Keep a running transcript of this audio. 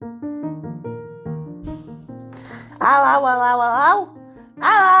Hello, hello, hello.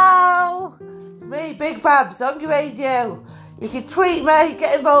 Hello. It's me, Big Babs, Hungry Radio. You can tweet me,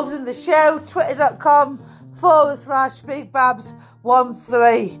 get involved in the show,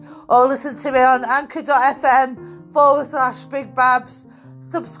 twitter.com/BigBabs13, or listen to me on anchor.fm/BigBabs.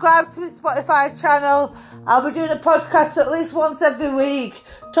 Subscribe to my Spotify channel. I'll be doing a podcast at least once every week,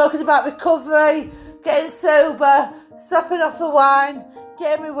 talking about recovery, getting sober, stopping off the wine,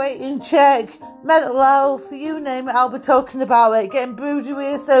 getting my weight in check, mental health, you name it, I'll be talking about it. Getting broody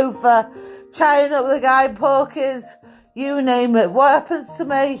with a sofa, chatting up with the guy in pokers, you name it. What happens to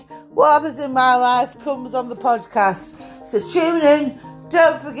me, what happens in my life comes on the podcast. So tune in.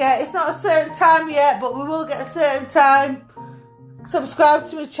 Don't forget, it's not a certain time yet, but we will get a certain time. Subscribe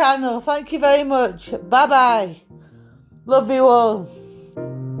to my channel. Thank you very much. Bye bye. Love you all.